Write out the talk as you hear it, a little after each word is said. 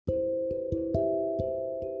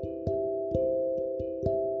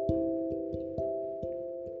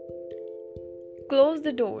Close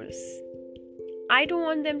the doors. I don't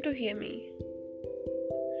want them to hear me.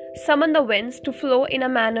 Summon the winds to flow in a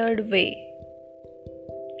mannered way.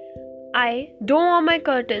 I don't want my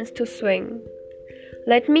curtains to swing.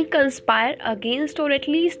 Let me conspire against or at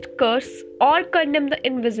least curse or condemn the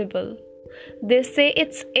invisible. They say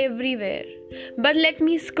it's everywhere, but let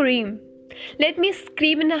me scream. Let me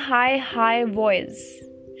scream in a high voice.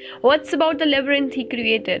 What's about the labyrinth he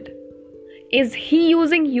created? Is he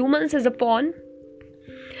using humans as a pawn?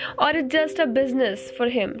 Or it's just a business for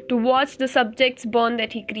him to watch the subjects burn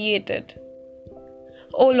that he created?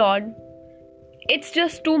 Oh Lord, it's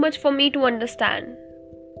just too much for me to understand.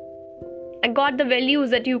 I got the values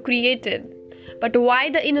that you created, but why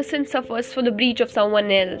the innocent suffers for the breach of someone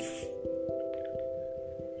else?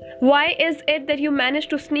 Why is it that you manage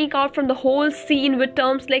to sneak out from the whole scene with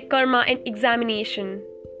terms like karma and examination?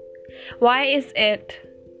 Why is it?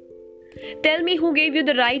 Tell me who gave you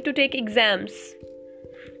the right to take exams.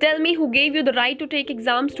 Tell me who gave you the right to take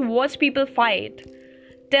exams to watch people fight.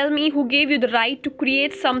 Tell me who gave you the right to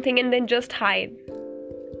create something and then just hide.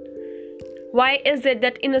 Why is it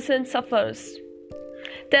that innocence suffers?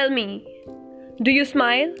 Tell me, do you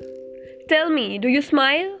smile? Tell me, do you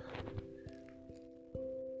smile?